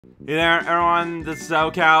Hey there, everyone, this is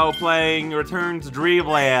SoCal playing Return to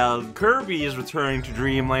Dreamland. Kirby is returning to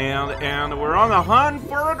Dreamland, and we're on the hunt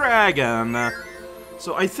for a dragon.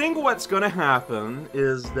 So I think what's gonna happen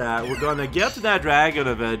is that we're gonna get to that dragon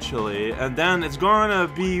eventually, and then it's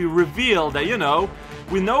gonna be revealed that,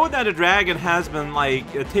 we know that a dragon has been,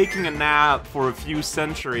 taking a nap for a few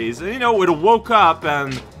centuries, and, it woke up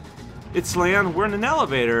and its land, we're in an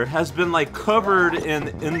elevator, has been, covered in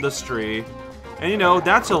industry. And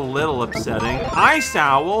that's a little upsetting. Ice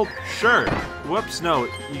Owl? Sure. Whoops, no,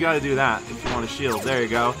 you gotta do that if you want a shield. There you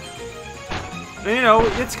go. And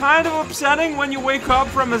it's kind of upsetting when you wake up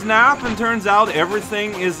from his nap and turns out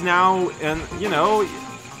everything is now in, the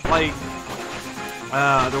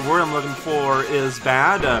word I'm looking for is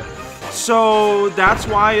bad. So that's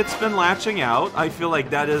why it's been latching out. I feel like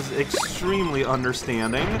that is extremely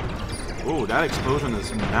understanding. Oh, that explosion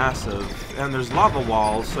is massive. And there's lava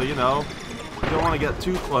walls, so you don't want to get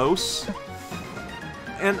too close.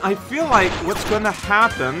 And I feel like what's going to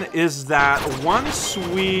happen is that once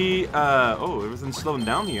we... oh, everything's slowing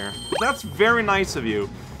down here. That's very nice of you.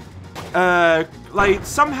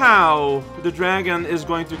 Somehow the dragon is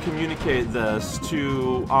going to communicate this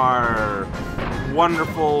to our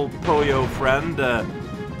wonderful Poyo friend.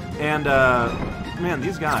 Man,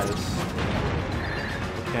 these guys.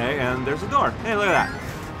 Okay, and there's a door. Hey, look at that.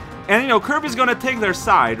 And, Kirby's gonna take their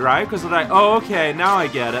side, right? Because they're like, oh, okay, now I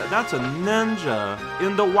get it. That's a ninja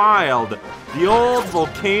in the wild. The old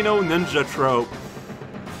volcano ninja trope.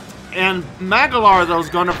 And Magalar, though, is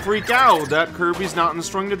gonna freak out that Kirby's not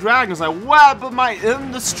destroying the dragon. He's like, what? But my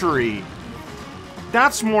industry.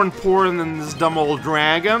 That's more important than this dumb old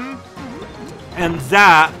dragon. And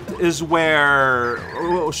that is where...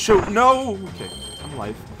 Oh, shoot, no! Okay, I'm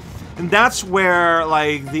alive. And that's where,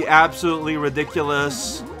 the absolutely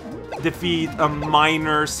ridiculous... defeat a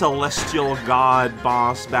minor celestial god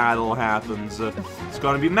boss battle happens. It's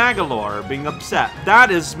gonna be Magalore being upset. That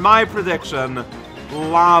is my prediction.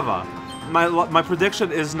 Lava. My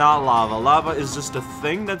prediction is not lava. Lava is just a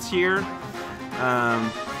thing that's here. There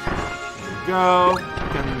we go. You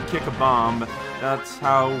can kick a bomb. That's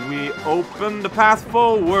how we open the path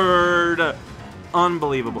forward.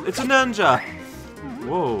 Unbelievable. It's a ninja.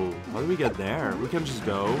 Whoa, how do we get there? We can just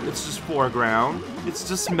go. It's just foreground. It's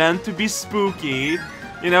just meant to be spooky.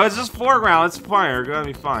 It's just foreground. It's fine. We're gonna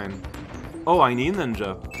be fine. Oh, I need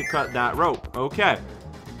ninja to cut that rope. Okay.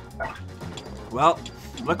 Well,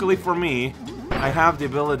 luckily for me, I have the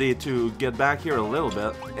ability to get back here a little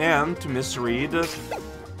bit and to misread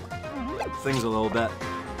things a little bit.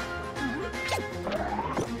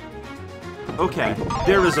 Okay,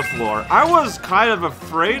 there is a floor. I was kind of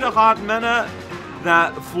afraid a hot minute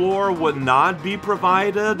that floor would not be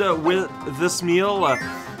provided with this meal.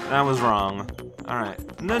 That was wrong. Alright,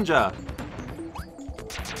 ninja.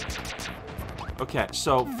 Okay,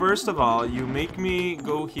 so first of all, you make me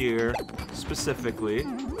go here specifically.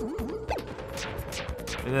 And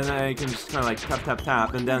then I can just kind of tap, tap,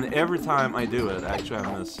 tap. And then every time I do it, actually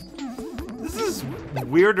I miss. This is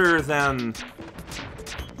weirder than...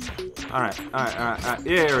 Alright.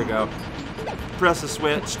 Here we go. Press the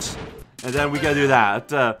switch. And then we gotta do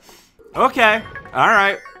that. Okay.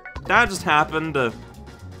 Alright. That just happened. It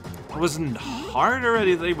wasn't hard or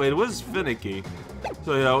anything, but it was finicky.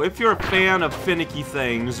 So, if you're a fan of finicky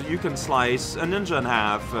things, you can slice a ninja in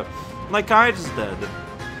half. Like I just did.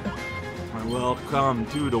 Welcome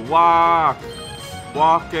to the walk.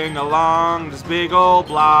 Walking along this big old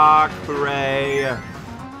block. Hooray.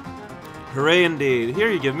 Hooray indeed.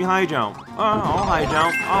 Here you give me high jump. Oh, I'll high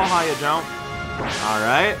jump. I'll high jump.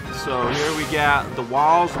 Alright, so here we got the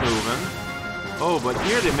walls moving. Oh, but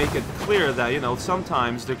here they make it clear that,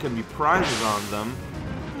 sometimes there can be prizes on them.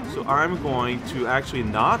 So I'm going to actually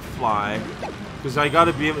not fly, because I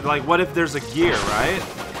gotta be able, what if there's a gear, right?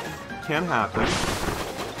 Can happen.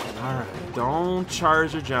 Alright, don't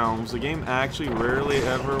charge your jumps. The game actually rarely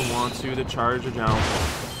ever wants you to charge a jump.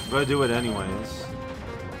 But I do it anyways.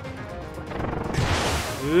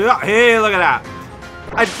 Hey, look at that!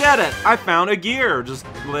 I did it! I found a gear just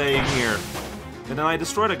laying here. And then I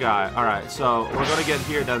destroyed a guy. Alright, so we're gonna get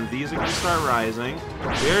here, then these are gonna start rising.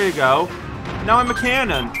 There you go. Now I'm a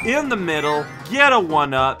cannon. In the middle, get a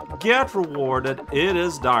 1-up, get rewarded. It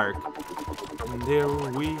is dark. And there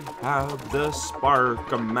we have the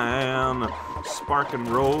Spark-a-Man. Sparking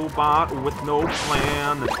robot with no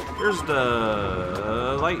plan. Here's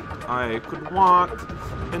the light I could want,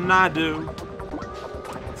 and I do.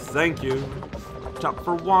 Thank you. Top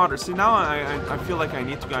for water. See, now I feel like I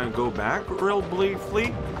need to kind of go back real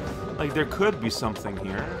briefly. There could be something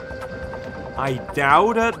here. I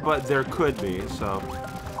doubt it, but there could be, so...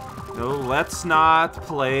 No, let's not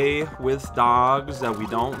play with dogs that we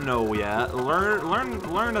don't know yet.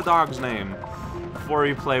 Learn a dog's name before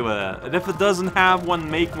you play with it. And if it doesn't have one,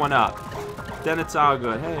 make one up. Then it's all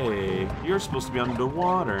good. Hey, you're supposed to be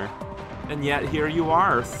underwater. And yet here you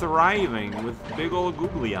are, thriving with big old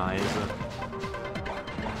googly eyes.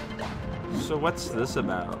 So what's this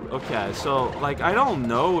about? Okay, so, like, I don't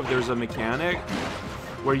know if there's a mechanic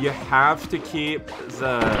where you have to keep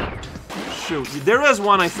the... Shoot, there is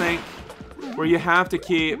one, I think, where you have to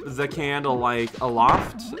keep the candle, like,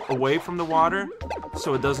 aloft, away from the water,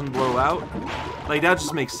 so it doesn't blow out. Like, that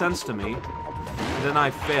just makes sense to me. And then I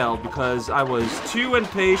failed because I was too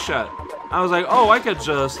impatient. I was like, oh, I could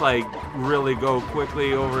just, like, really go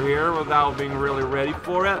quickly over here without being really ready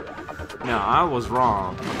for it. No, I was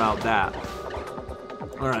wrong about that.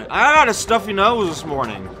 Alright, I got a stuffy nose this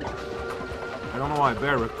morning. I don't know why.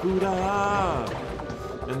 Barracuda!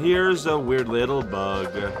 And here's a weird little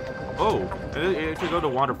bug. Oh, it can go to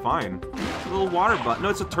water fine. It's a little water bug. No,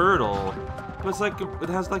 it's a turtle. But it's like, it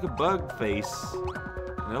has like a bug face.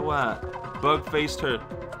 You know what? Bug face turtle.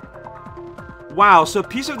 Wow, so a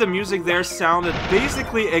piece of the music there sounded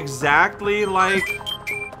basically exactly like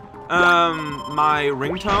my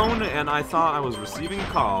ringtone, and I thought I was receiving a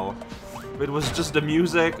call. It was just the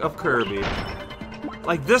music of Kirby.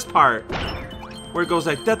 Like this part, where it goes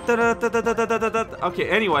like da da da da da da da da da. Okay,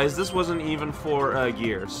 anyways, this wasn't even for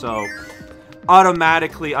gear, so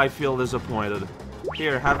automatically I feel disappointed.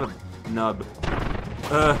 Here, have a nub.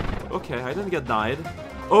 Okay, I didn't get died.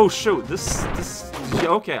 Oh shoot, this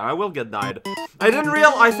okay, I will get died.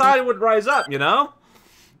 I thought it would rise up, you know?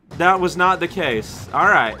 That was not the case.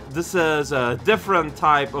 Alright, this is a different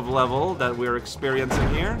type of level that we're experiencing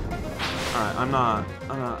here. Alright, I'm not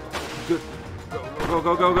good.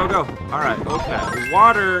 Go. Alright, okay.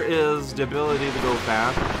 Water is the ability to go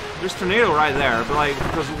fast. There's tornado right there, but like,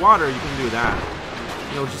 because water, you can do that.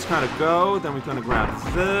 You know, just kind of go, then we kind of grab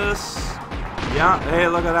this. Yeah, hey,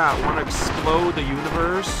 look at that. Want to explode the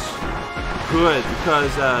universe? Good,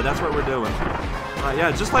 because that's what we're doing.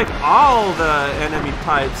 Yeah, just like all the enemy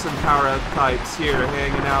types and power types here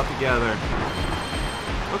hanging out together.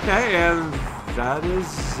 Okay, and that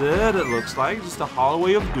is it looks like. Just a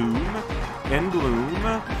hallway of doom and gloom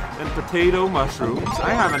and potato mushrooms.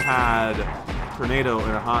 I haven't had tornado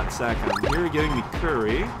in a hot second. You're giving me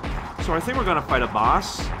curry. So I think we're gonna fight a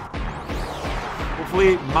boss.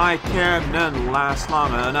 Hopefully my cannon lasts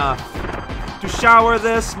long enough to shower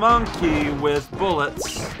this monkey with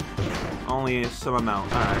bullets. Only some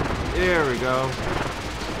amount. Alright, here we go.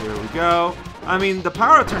 Here we go. I mean, the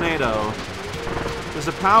power of tornado is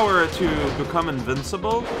the power to become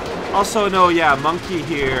invincible. Also, no, yeah, monkey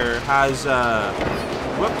here has,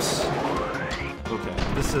 whoops. Okay,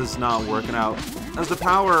 this is not working out. Has the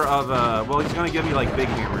power of, well, he's gonna give me, like, big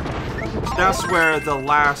hammer. So that's where the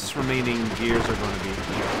last remaining gears are gonna be.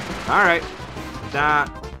 Alright. That.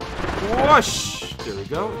 Whoosh! There we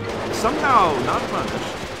go. Somehow not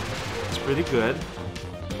punished. It's pretty good.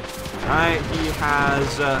 Alright, he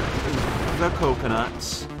has the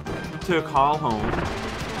coconuts to call home.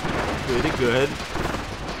 Pretty good.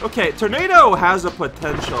 Okay, Tornado has a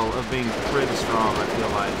potential of being pretty strong, I feel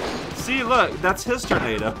like. See, look, that's his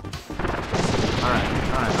Tornado. Alright.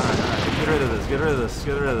 Get rid of this, get rid of this,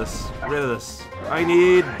 get rid of this, get rid of this. I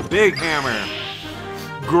need big hammer.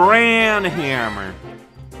 Grand hammer.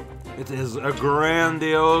 It is a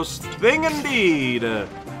grandiose thing indeed. I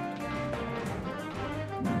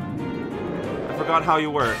forgot how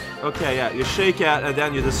you work. Okay, yeah, you shake it and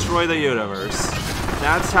then you destroy the universe.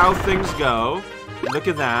 That's how things go. Look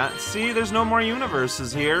at that. See, there's no more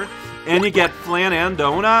universes here. And you get flan and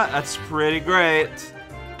donut. That's pretty great.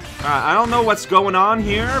 Alright, I don't know what's going on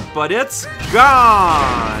here, but it's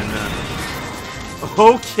gone.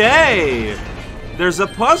 Okay. There's a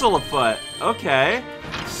puzzle afoot. Okay.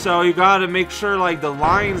 So you gotta make sure, like, the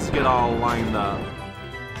lines get all lined up.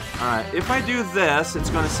 Alright, if I do this,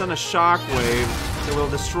 it's gonna send a shockwave that will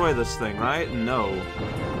destroy this thing, right? No.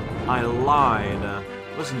 I lied.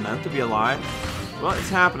 It wasn't meant to be a lie. Well,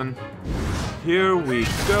 it's happening. Here we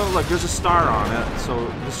go. Look, there's a star on it, so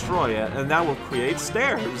destroy it, and that will create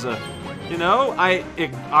stairs. You know, I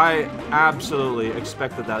absolutely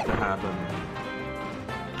expected that to happen.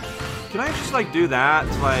 Can I just, like, do that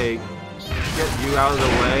to, like, get you out of the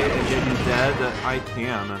way and get you dead? I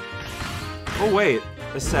can. Oh, wait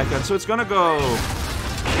a second. So it's gonna go...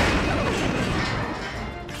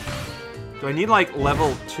 Do I need, like,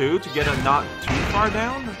 level 2 to get it not too far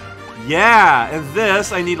down? Yeah, and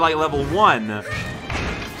this, I need, like, level 1.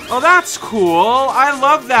 Oh, that's cool. I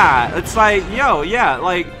love that. It's like, yo, yeah,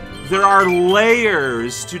 like, there are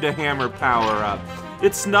layers to the hammer power-up.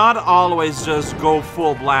 it's not always just go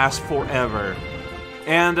full blast forever.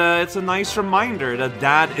 And it's a nice reminder that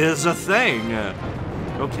that is a thing.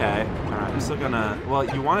 Okay, alright, I'm still gonna... Well,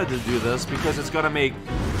 you wanted to do this because it's gonna make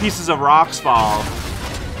pieces of rocks fall.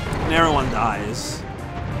 And everyone dies.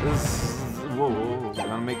 Whoa,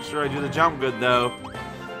 gotta make sure I do the jump good, though.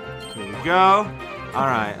 Here we go.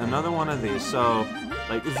 Alright, another one of these. So,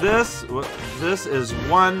 like this is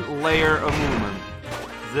one layer of movement.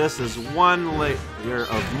 This is one layer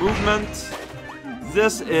of movement.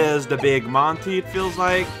 This is the big Monty, it feels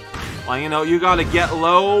like. Well, you know, you gotta get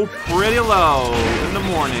low, pretty low in the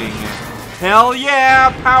morning. Hell yeah,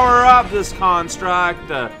 power up this construct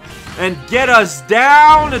and get us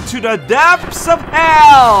down to the depths of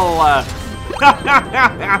hell.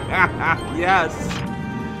 Yes.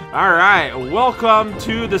 Alright, welcome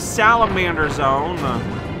to the Salamander Zone.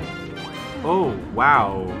 Oh,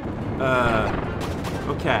 wow.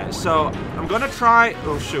 Okay, so I'm gonna try...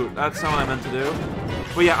 Oh, shoot, that's not what I meant to do.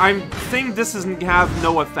 But yeah, I think this doesn't have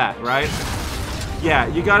no effect, right? Yeah,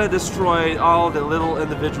 you gotta destroy all the little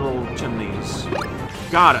individual chimneys.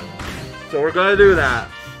 Got it. So we're gonna do that.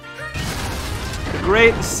 The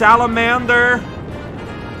great salamander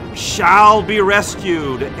shall be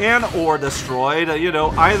rescued and or destroyed. You know,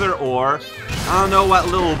 either or. I don't know what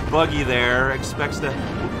little buggy there expects to...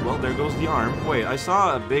 Well, there goes the arm. Wait, I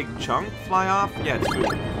saw a big chunk fly off? Yeah, it's food.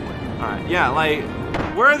 Alright, yeah, like...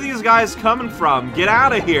 Where are these guys coming from? Get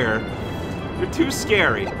out of here. You're too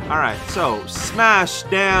scary. Alright, so smash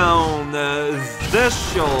down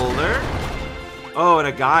this shoulder. Oh, and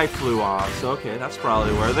a guy flew off. So, okay, that's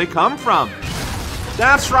probably where they come from.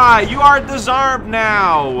 That's right, you are disarmed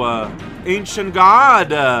now. Ancient God.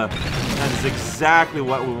 That is exactly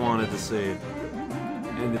what we wanted to see.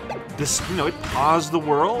 And this, you know, it paused the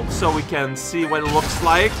world so we can see what it looks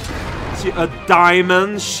like. See a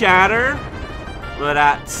diamond shatter. But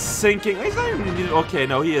at sinking, he's not even, okay,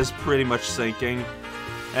 no, he is pretty much sinking.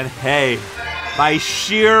 And hey, by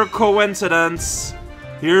sheer coincidence,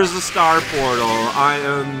 here's the star portal I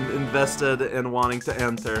am invested in wanting to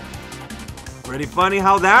enter. Pretty funny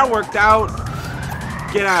how that worked out.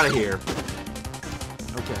 Get out of here.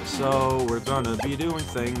 Okay, so we're gonna be doing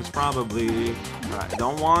things probably. Alright,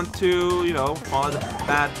 don't want to, you know, fall in a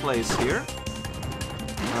bad place here.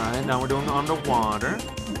 Alright, now we're doing underwater.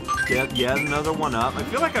 Get yet another one up. I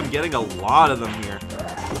feel like I'm getting a lot of them here.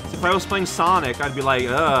 So if I was playing Sonic, I'd be like,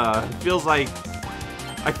 it feels like...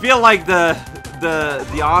 I feel like the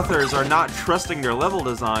authors are not trusting their level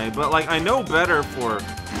design, but like, I know better for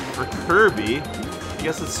Kirby. I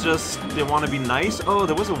guess it's just, they want to be nice. Oh,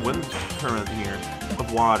 there was a wind current here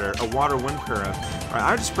of water. A water wind current. Alright,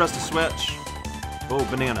 I just pressed a switch. Oh,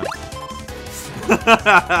 banana.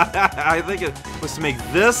 I think it was to make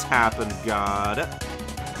this happen. Got it.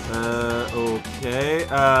 Okay,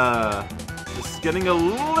 this is getting a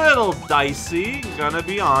little dicey, gonna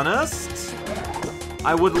be honest.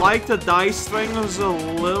 I would like to dice things a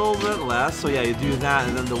little bit less, so yeah, you do that,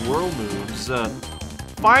 and then the world moves.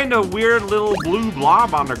 Find a weird little blue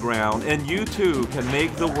blob on the ground, and you too can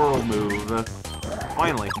make the world move.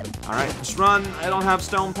 Finally. Alright, just run, I don't have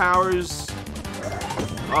stone powers.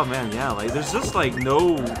 Oh man, yeah, like, there's just like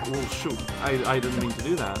no... Oh shoot, I didn't mean to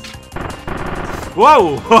do that.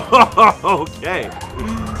 Whoa! Okay.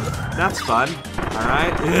 That's fun.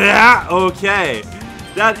 Alright. Yeah! Okay.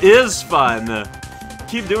 That is fun.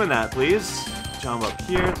 Keep doing that, please. Jump up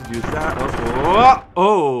here to do that.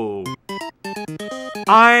 Oh!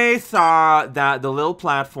 I thought that the little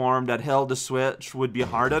platform that held the switch would be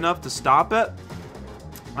hard enough to stop it.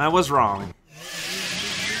 I was wrong.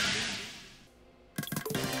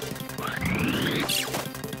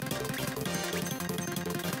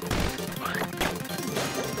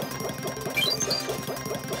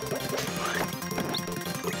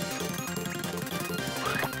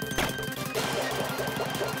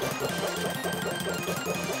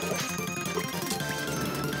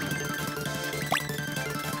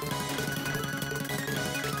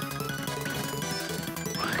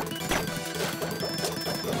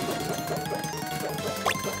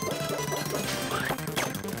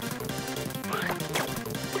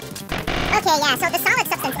 Okay, yeah, so the solid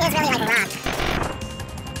substance is really like rock.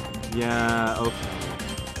 Yeah, okay.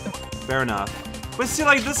 Fair enough. But see,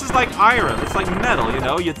 like, this is like iron. It's like metal, you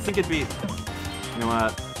know? You'd think it'd be... You know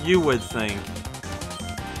what? You would think.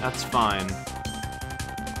 That's fine.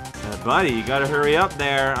 Buddy, you gotta hurry up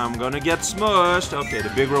there. I'm gonna get smushed. Okay, the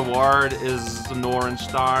big reward is an orange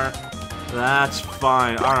star. That's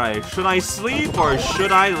fine. Alright, should I sleep or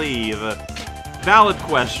should I leave? Valid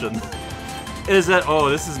question. Is it... Oh,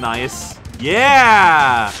 this is nice.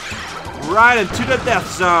 Yeah! Right into the death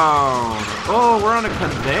zone. Oh, we're on a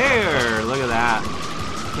conveyor. Look at that.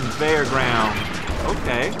 Conveyor ground.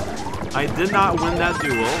 Okay. I did not win that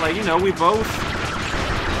duel. Like, you know, we both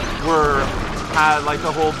had like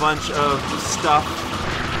a whole bunch of stuff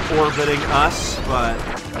orbiting us, but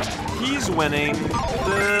he's winning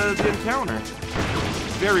the encounter.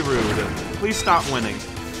 Very rude. Please stop winning.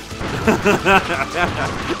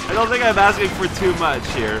 I don't think I'm asking for too much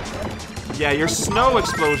here. Yeah, your snow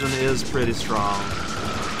explosion is pretty strong.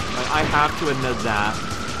 I have to admit that.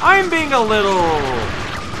 I'm being a little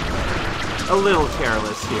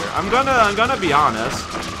careless here. I'm gonna be honest,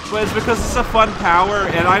 but it's because it's a fun power,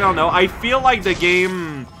 and I don't know. I feel like the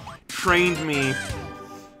game trained me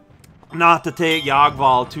not to take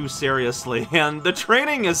Yogval too seriously, and the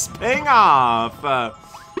training is paying off.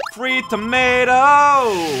 Free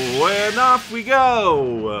tomato, and off we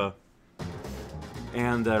go.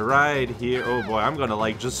 And right here, oh boy, I'm gonna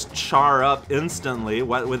like just char up instantly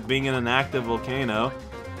with being in an active volcano.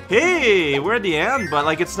 Hey, we're at the end, but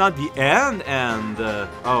like it's not the end.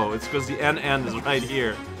 Oh, it's because the end is right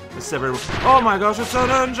here. Oh my gosh, it's a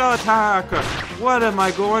ninja attack! What am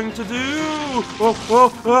I going to do?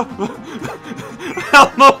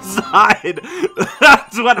 Almost died.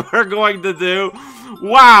 That's what we're going to do.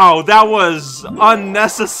 Wow, that was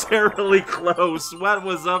unnecessarily close. What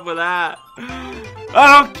was up with that?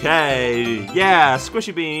 Okay, yeah,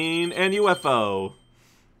 Squishy Bean and UFO.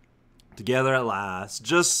 Together at last.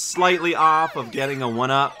 Just slightly off of getting a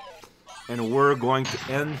 1-up. And we're going to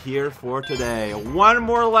end here for today. One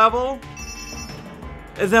more level.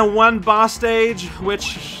 And then one boss stage,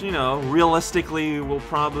 which, you know, realistically will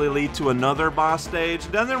probably lead to another boss stage.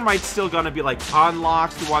 Then there might still gonna be, like,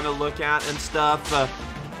 unlocks you want to look at and stuff.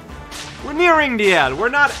 We're nearing the end. We're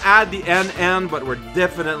not at the end, but we're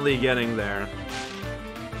definitely getting there.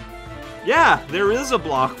 Yeah, there is a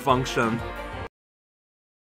block function.